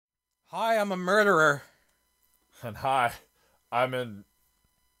Hi, I'm a murderer. And hi, I'm a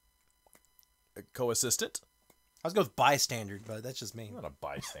co-assistant. I was going with bystander, but that's just me. I'm not a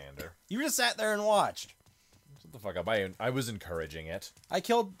bystander. You just sat there and watched. What the fuck up? I was encouraging it. I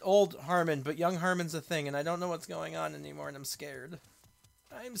killed old Harmon, but young Harmon's a thing, and I don't know what's going on anymore, and I'm scared.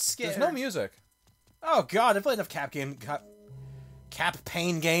 I'm scared. There's no music. Oh god, I played enough Cap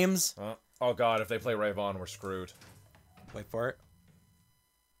Pain games. Oh god, if they play Ray Vaughn, we're screwed. Wait for it.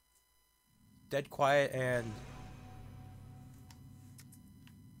 Dead Quiet and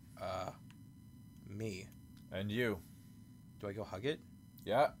me. And you. Do I go hug it?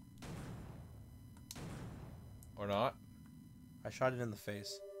 Yeah. Or not. I shot it in the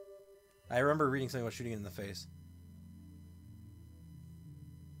face. I remember reading something about shooting it in the face.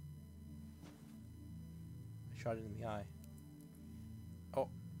 I shot it in the eye. Oh.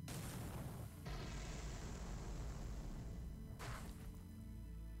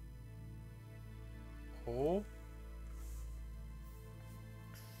 Oh.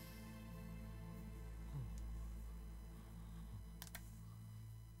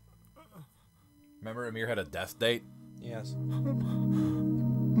 Remember Amir had a death date? Yes.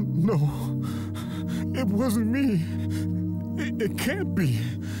 No, it wasn't me. It can't be.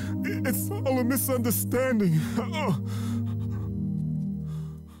 It's all a misunderstanding.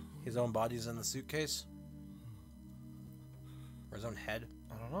 His own body's in the suitcase? Or his own head?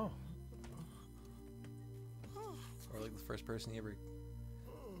 I don't know. Or like the first person he ever...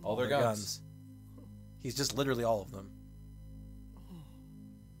 All their guns. He's just literally all of them.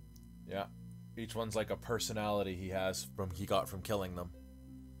 Yeah. Each one's like a personality he got from killing them.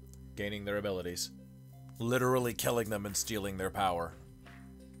 Gaining their abilities. Literally killing them and stealing their power.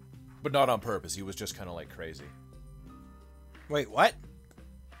 But not on purpose, he was just kind of like crazy. Wait, what?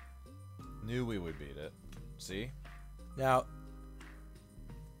 Knew we would beat it. See? Now,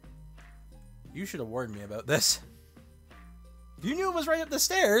 you should have warned me about this. You knew it was right up the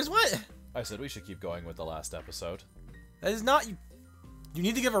stairs. What? I said we should keep going with the last episode. That is not... You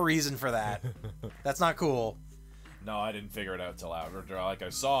need to give a reason for that. That's not cool. No, I didn't figure it out till after. Like, I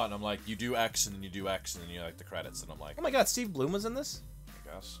saw it, and I'm like, you do X, and then you do X, and then you like the credits, and I'm like, Oh my god, Steve Bloom was in this?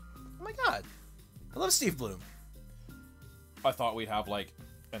 I guess. Oh my god. I love Steve Bloom. I thought we'd have, like,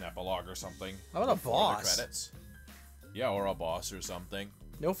 an epilogue or something. How about a before boss? The credits. Yeah, or a boss or something.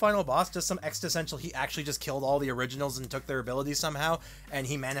 No final boss, just some existential. He actually just killed all the originals and took their abilities somehow, and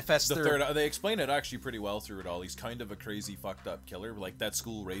he manifests They explain it actually pretty well through it all. He's kind of a crazy, fucked up killer. Like, that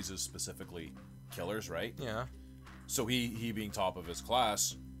school raises specifically killers, right? Yeah. So he being top of his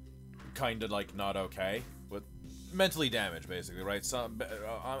class, kind of, like, not okay. But mentally damaged, basically, right? So,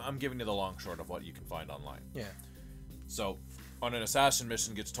 I'm giving you the long short of what you can find online. Yeah. So, on an assassin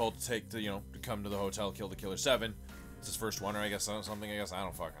mission, gets told to to come to the hotel, kill the Killer 7. It's his first one, or I guess something, I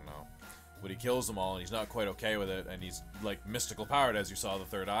don't fucking know. But he kills them all, and he's not quite okay with it, and he's, like, mystical powered, as you saw the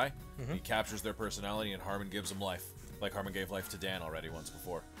third eye. He captures their personality, and Harmon gives them life. Like Harmon gave life to Dan already once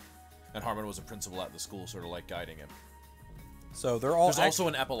before. And Harmon was a principal at the school, sort of, like, guiding him. So they're all... There's also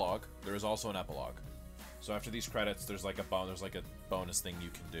an epilogue. There is also an epilogue. So after these credits, there's, like, a bonus thing you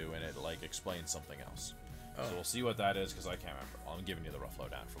can do, and it, like, explains something else. Oh. So we'll see what that is, because I can't remember. I'm giving you the rough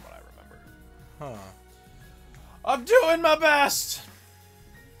lowdown from what I remember. Huh. I'm doing my best!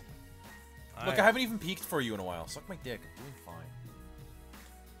 Look, I haven't even peeked for you in a while. Suck my dick. I'm doing fine.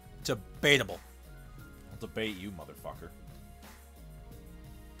 Debatable. I'll debate you, motherfucker.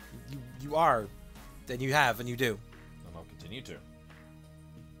 You are. Then you have, and you do. And I'll continue to.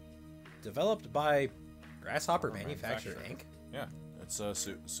 Developed by Grasshopper Manufacturer, Inc. Yeah. It's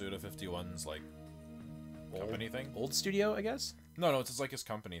Suda 51's, like, company thing. Old studio, I guess? No, it's like his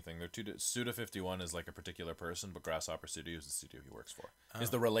company thing. Suda 51 is like a particular person, but Grasshopper Studio is the studio he works for. Is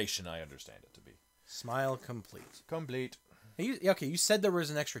the relation I understand it to be. Smile complete. Complete. Hey, okay, you said there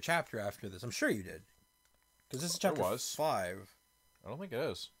was an extra chapter after this. I'm sure you did. Because this is chapter 5. I don't think it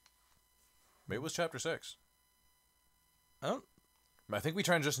is. Maybe it was chapter 6. I think we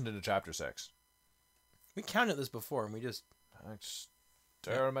transitioned into chapter 6. We counted this before, and we just...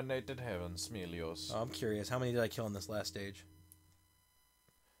 Exterminated heavens, Smelios. Oh, I'm curious. How many did I kill in this last stage?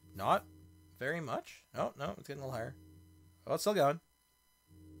 Not very much. Oh, no, it's getting a little higher. Oh, it's still going.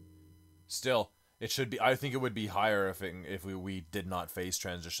 Still, it should be. I think it would be higher if we did not phase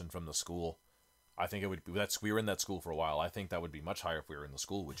transition from the school. I think it would be. We were in that school for a while. I think that would be much higher if we were in the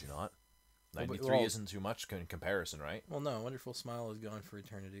school. Would you not? 93 isn't too much in comparison, right? Well, no. Wonderful Smile is gone for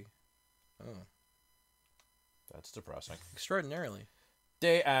eternity. Oh, that's depressing. Extraordinarily.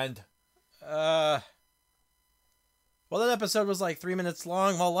 Day and. Well, that episode was like 3 minutes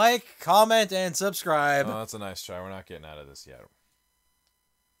long. Well, like, comment, and subscribe. Oh, that's a nice try. We're not getting out of this yet.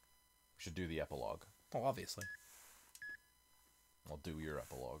 should do the epilogue. Oh, obviously. I'll do your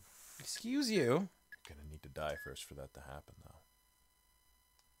epilogue. Excuse you. Gonna need to die first for that to happen, though.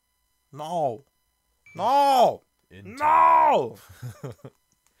 No. No. In No.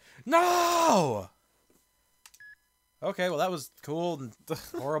 No. Okay, well that was cool and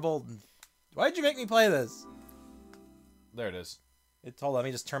horrible. Why'd you make me play this? There it is. Hold on, let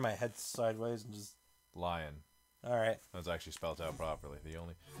me just turn my head sideways and just. Lion. All right. That's actually spelled out properly. The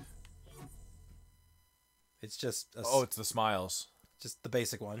only. It's just. Oh, it's the smiles. Just the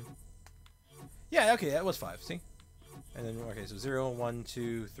basic one. Yeah. Okay, that was 5. See. And then okay, so 0, 1,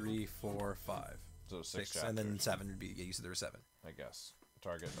 2, 3, 4, 5. So 6 and then 7 would be. Yeah, you said there were 7. I guess.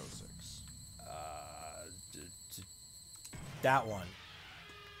 Target 06. That one.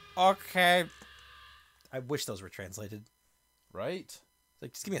 Okay. I wish those were translated. Right?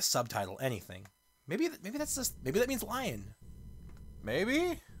 Like, just give me a subtitle, anything. Maybe that's just. Maybe that means lion.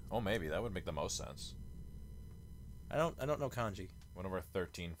 Maybe? Oh, maybe. That would make the most sense. I don't know kanji. One of our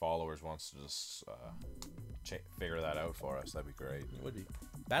 13 followers wants to just figure that out for us. That'd be great. It would be.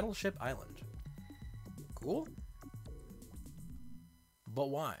 Battleship Island. Cool. But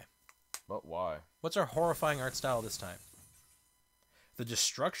why? But why? What's our horrifying art style this time? The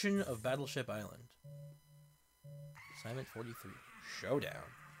destruction of Battleship Island. Assignment 43. Showdown.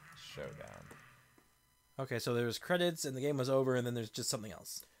 Showdown. Okay, so there was credits and the game was over, and then there's just something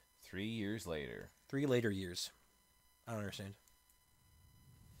else. 3 years later. 3 later years. I don't understand.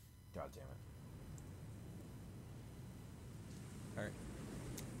 God damn it. Alright.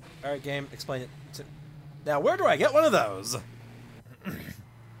 Alright, game, explain it. Now, where do I get one of those? I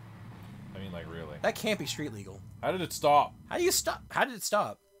mean, like, really. That can't be street legal. How did it stop? How do you stop? How did it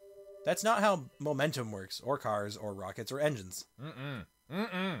stop? That's not how momentum works, or cars, or rockets, or engines.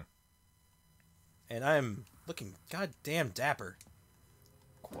 And I'm looking goddamn dapper.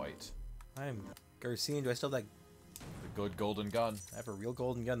 Quite. I'm Garcian. Do I still have that? The good golden gun. I have a real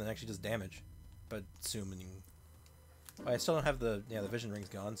golden gun that actually does damage. But assuming... I still don't have the... Yeah, the vision ring's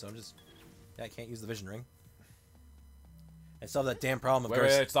gone, so I'm just... Yeah, I can't use the vision ring. I still have that damn problem of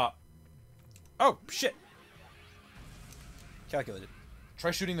Wait, stop. Oh, shit! Calculated.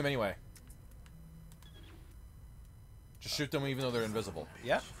 Try shooting them anyway. Just shoot them even though they're invisible.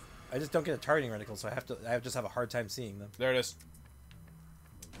 Yeah? I just don't get a targeting reticle, so I just have a hard time seeing them. There it is.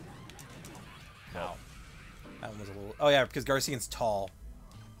 Wow. That one was a little... Oh, yeah, because Garcian's tall.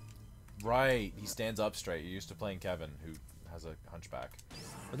 Right. He stands up straight. You're used to playing Kevin, who has a hunchback.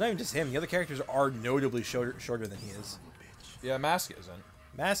 But not even just him. The other characters are notably shorter than he is. Yeah, Mask isn't.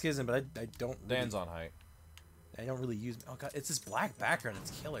 Mask isn't, but I don't... Really, Dan's on height. I don't really use... Oh, God. It's this black background.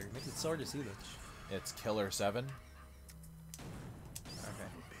 It's killer. It makes it so hard to see them. It's Killer 7. Okay.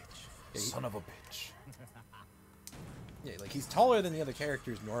 Yeah, Son of a bitch. Yeah, like, he's taller than the other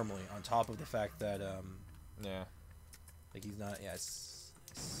characters normally, on top of the fact that, Yeah. like, he's not... Yeah,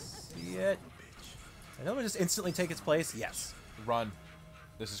 see it? I know it just instantly take its place? Yes. Run.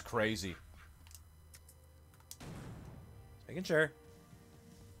 This is crazy. Making sure.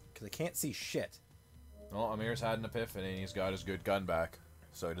 Because I can't see shit. Well, Amir's had an epiphany and he's got his good gun back.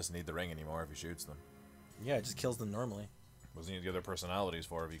 So he doesn't need the ring anymore if he shoots them. Yeah, it just kills them normally. Doesn't need the other personalities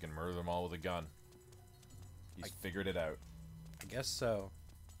for if he can murder them all with a gun. He's figured it out. I guess so.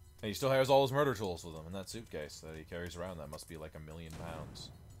 And he still has all his murder tools with him in that suitcase that he carries around. That must be like 1,000,000 pounds.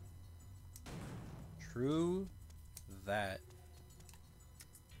 True that.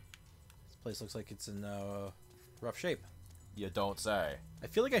 This place looks like it's in rough shape. You don't say. I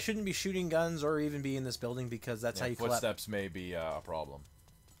feel like I shouldn't be shooting guns or even be in this building because that's how you collapse. Footsteps may be a problem.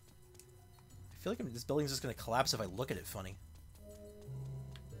 I feel like this building's just going to collapse if I look at it funny.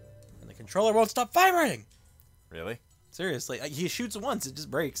 And the controller won't stop vibrating! Really? Seriously. He shoots once, it just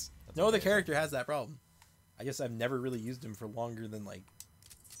breaks. That's no other amazing. character has that problem. I guess I've never really used him for longer than, like...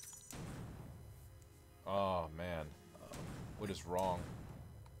 Oh, man. What is wrong?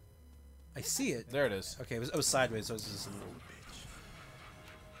 I see it. There it is. Okay, it was sideways, so it was just a little...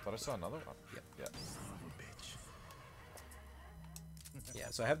 Thought I saw another one. Yep. Yeah. Yeah,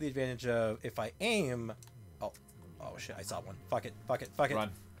 so I have the advantage of if I aim... Oh shit, I saw one. Fuck it, fuck it, fuck it.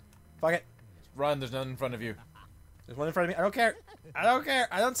 Run. Fuck it. Run, there's none in front of you. There's one in front of me. I don't care. I don't care.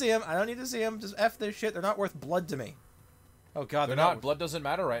 I don't see him. I don't need to see him. Just F this shit. They're not worth blood to me. Oh god, They're not. Blood doesn't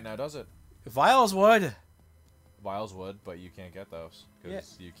matter right now, does it? Vials would. Vials would, but you can't get those.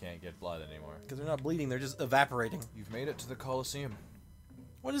 Because you can't get blood anymore. Because they're not bleeding. They're just evaporating. You've made it to the Colosseum.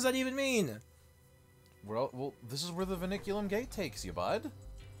 What does that even mean? Well, this is where the Vinculum Gate takes you, bud.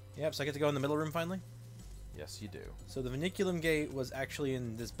 Yep, so I get to go in the middle room finally? Yes, you do. So the Vinculum Gate was actually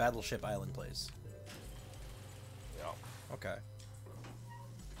in this Battleship Island place. Yeah. Okay.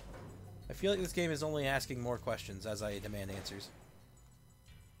 feel like this game is only asking more questions as I demand answers.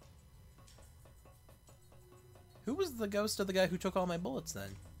 Who was the ghost of the guy who took all my bullets then?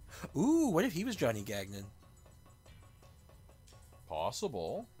 Ooh, what if he was Johnny Gagnon?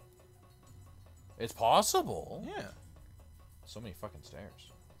 Possible. It's possible. Yeah. So many fucking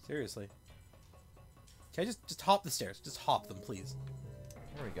stairs. Seriously. Can I just hop the stairs? Just hop them, please.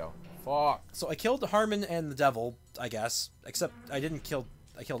 There we go. Fuck. So I killed Harmon and the devil, I guess. Except I killed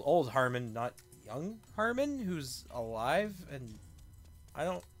old Harmon, not young Harmon, who's alive, and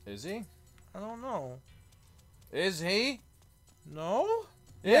Is he? I don't know. Is he? No?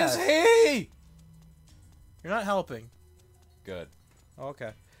 Is he? You're not helping. Good.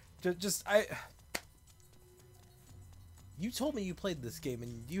 Okay. You told me you played this game,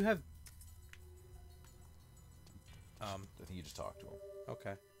 and you have... I think you just talked to him.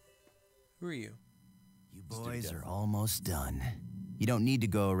 Okay. Who are you? You boys are almost done. You don't need to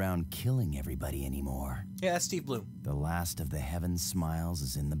go around killing everybody anymore. Yeah, that's Steve Bloom. The last of the Heaven Smiles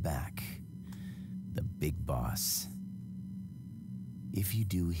is in the back. The big boss. If you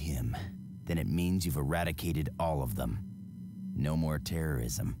do him, then it means you've eradicated all of them. No more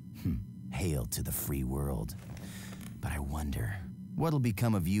terrorism. Hail to the free world. But I wonder, what'll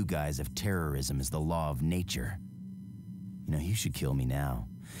become of you guys if terrorism is the law of nature? You know, you should kill me now,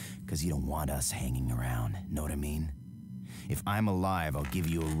 because you don't want us hanging around, know what I mean? If I'm alive, I'll give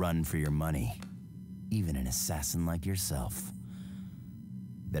you a run for your money. Even an assassin like yourself.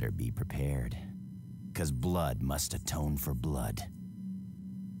 Better be prepared, because blood must atone for blood.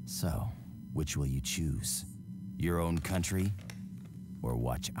 So, which will you choose? Your own country, or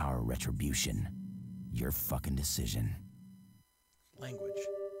watch our retribution? Your fucking decision. Language.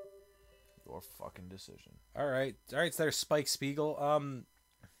 Your fucking decision. Alright, so there's Spike Spiegel.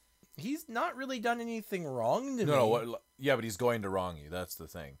 He's not really done anything wrong to me. No, yeah, but he's going to wrong you. That's the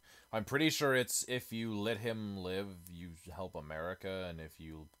thing. I'm pretty sure it's if you let him live, you help America, and if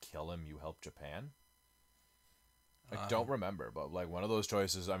you kill him, you help Japan. I don't remember, but like one of those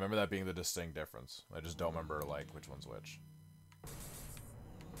choices, I remember that being the distinct difference. I just don't remember like which one's which.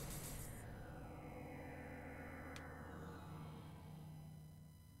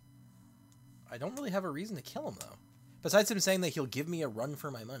 I don't really have a reason to kill him, though. Besides him saying that he'll give me a run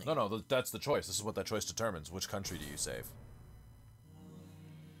for my money. No, that's the choice. This is what that choice determines. Which country do you save?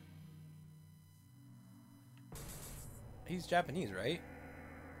 He's Japanese, right?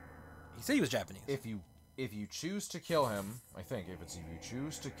 He said he was Japanese. If you choose to kill him, I think if you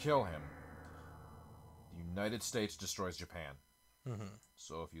choose to kill him, the United States destroys Japan.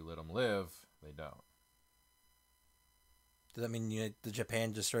 So if you let him live, they don't. Does that mean the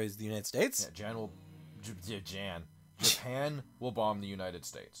Japan destroys the United States? Yeah, Japan will bomb the United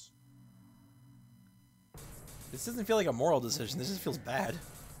States. This doesn't feel like a moral decision. This just feels bad.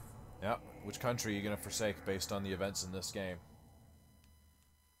 Yep. Which country are you going to forsake based on the events in this game?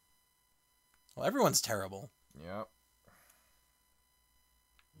 Well, everyone's terrible. Yep.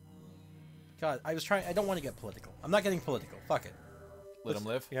 God, I don't want to get political. I'm not getting political. Fuck it. Let him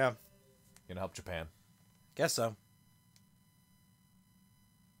live? Yeah. You're going to help Japan. Guess so.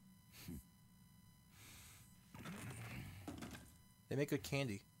 They make good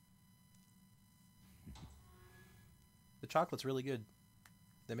candy. The chocolate's really good.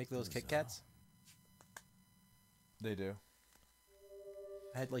 They make those Kit Kats. They do.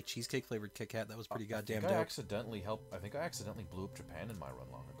 I had like cheesecake flavored Kit Kat. That was pretty goddamn I think dope. I think I accidentally blew up Japan in my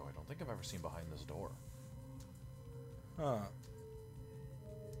run long ago. I don't think I've ever seen behind this door. Huh.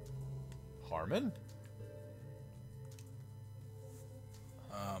 Harmon?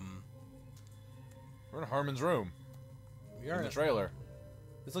 We're in Harmon's room. We are In the trailer.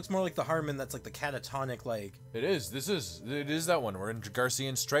 This looks more like the Harmon that's like the catatonic, like... It is. It is that one. We're in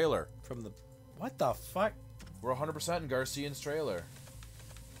Garcian's trailer. From the... What the fuck? We're 100% in Garcian's trailer.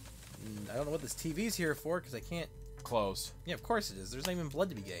 I don't know what this TV's here for, because I can't... Close. Yeah, of course it is. There's not even blood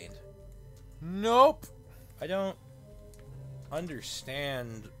to be gained. Nope. I don't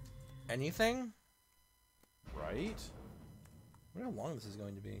understand anything. Right? I wonder how long this is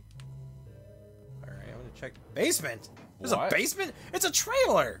going to be. Alright, I'm gonna check... Basement? There's What? a basement? It's a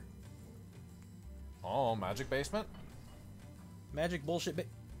trailer! Oh, magic basement? Magic bullshit What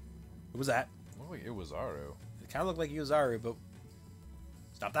was that? Look like Iwazaru. It kind of looked like Yuzaru, but...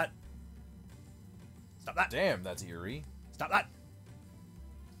 Stop that! Stop that! Damn, that's eerie. Stop that!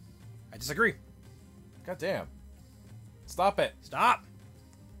 I disagree. God damn. Stop it. Stop!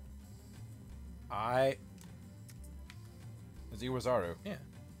 It's Iwazaru. Yeah.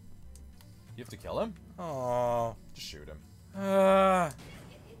 You have to kill him? Oh. Just shoot him. Uh.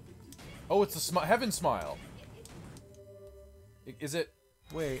 Oh, it's the heaven smile. Is it?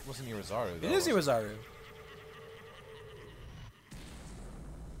 Wait, it wasn't Irizaru, though. It is was Iwazaru.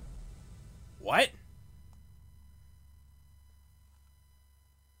 What?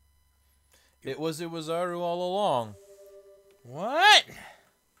 It was Iwazaru all along. What?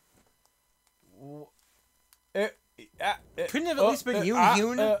 It Couldn't it have at least been Yoon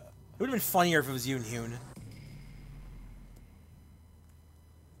Hyun? It would have been funnier if it was Yoon Hyun.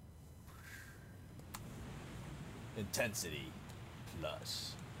 Intensity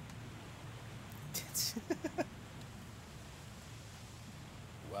plus.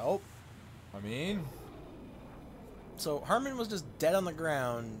 Well, I mean, so Harmon was just dead on the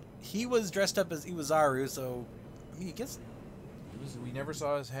ground. He was dressed up as Iwazaru, so I mean, I guess we never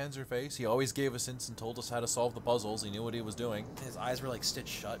saw his hands or face. He always gave us hints and told us how to solve the puzzles. He knew what he was doing. his eyes were like stitched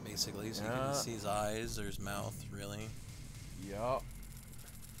shut, basically, so you couldn't see his eyes or his mouth, really. Yeah.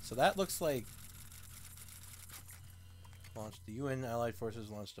 So that looks like launched the UN Allied forces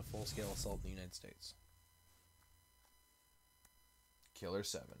launched a full-scale assault in the United States. Killer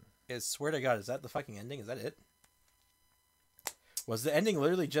 7. Swear to God, is that the fucking ending? Is that it? Was the ending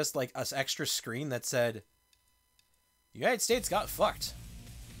literally just like an extra screen that said, "The United States got fucked"?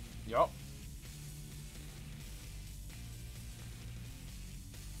 Yup.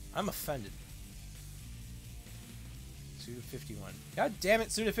 I'm offended. Suda 51. God damn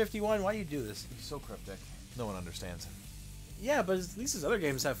it, Suda 51! Why do you do this? He's so cryptic. No one understands him. Yeah, but at least his other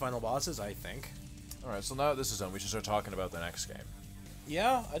games have final bosses, I think. Alright, so now that this is done, we should start talking about the next game.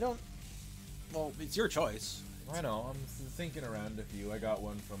 Yeah, I don't... Well, it's your choice. I know, I'm thinking around a few. I got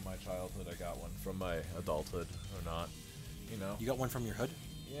one from my childhood, I got one from my adulthood, or not. You know? You got one from your hood?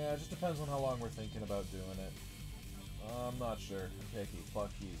 Yeah, it just depends on how long we're thinking about doing it. I'm not sure. I'm picky.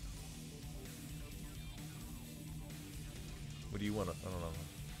 Fuck you. What do you want to... I don't know.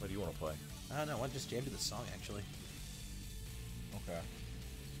 What do you want to play? I don't know, I just jammed to this song, actually. Okay.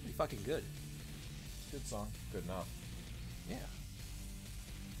 It's pretty fucking good. Good song. Good enough. Yeah.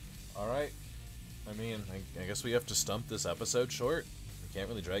 Alright. I mean, I guess we have to stump this episode short. We can't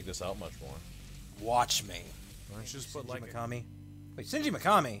really drag this out much more. Watch me. Why don't you just put Shinji like... Mikami. Wait, Shinji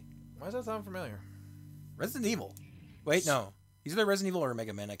Mikami? Why does that sound familiar? Resident Evil. Wait, no. He's either Resident Evil or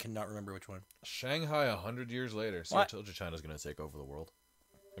Mega Man. I cannot remember which one. Shanghai 100 years later. See, What? I told you China's going to take over the world.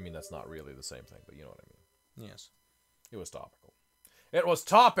 I mean, that's not really the same thing, but you know what I mean. Yes. It was topical. It was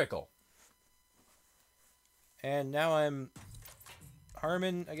topical! And now I'm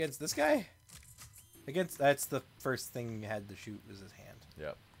Harmon against this guy? That's the first thing you had to shoot was his hand.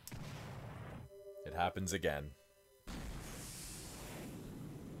 Yep. It happens again.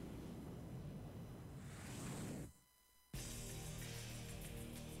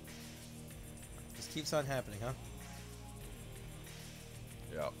 Just keeps on happening, huh?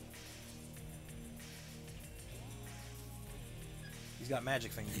 Yep. He's got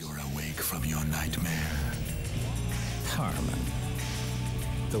magic fingers. You're awake from your nightmare. Harmon,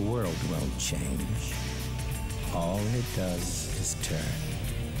 the world won't change. All it does is turn.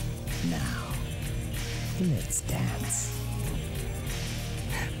 Now, let's dance.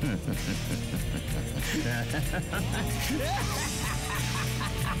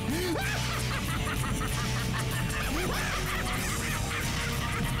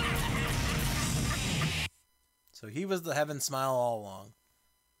 So he was the heaven smile all along.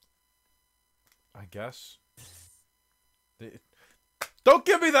 I guess. Don't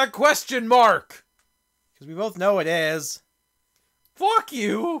give me that question mark! Because we both know it is. Fuck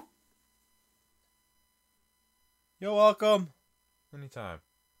you! You're welcome. Anytime.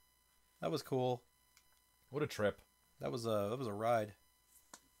 That was cool. What a trip. That was a ride.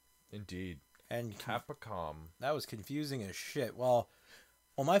 Indeed. And Capcom. that was confusing as shit. Well,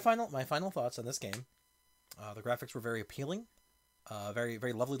 my final thoughts on this game. The graphics were very appealing, very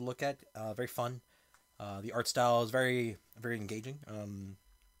very lovely to look at, very fun. The art style is very very engaging.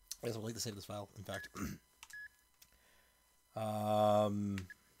 I guess I'd like to save this file. In fact,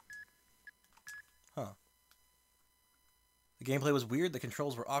 The gameplay was weird. The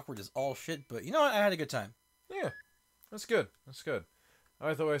controls were awkward as all shit. But you know what? I had a good time. Yeah, that's good. That's good.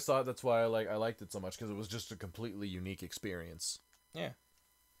 I always thought that's why I liked it so much, because it was just a completely unique experience. Yeah.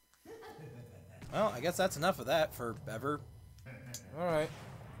 Well, I guess that's enough of that forever. All right.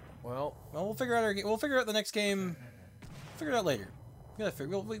 Well, we'll figure out the next game. Figure it out later. We gotta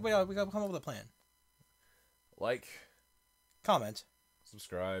come up with a plan. like, Comment.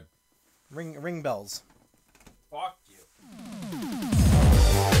 subscribe. Ring bells. Fuck.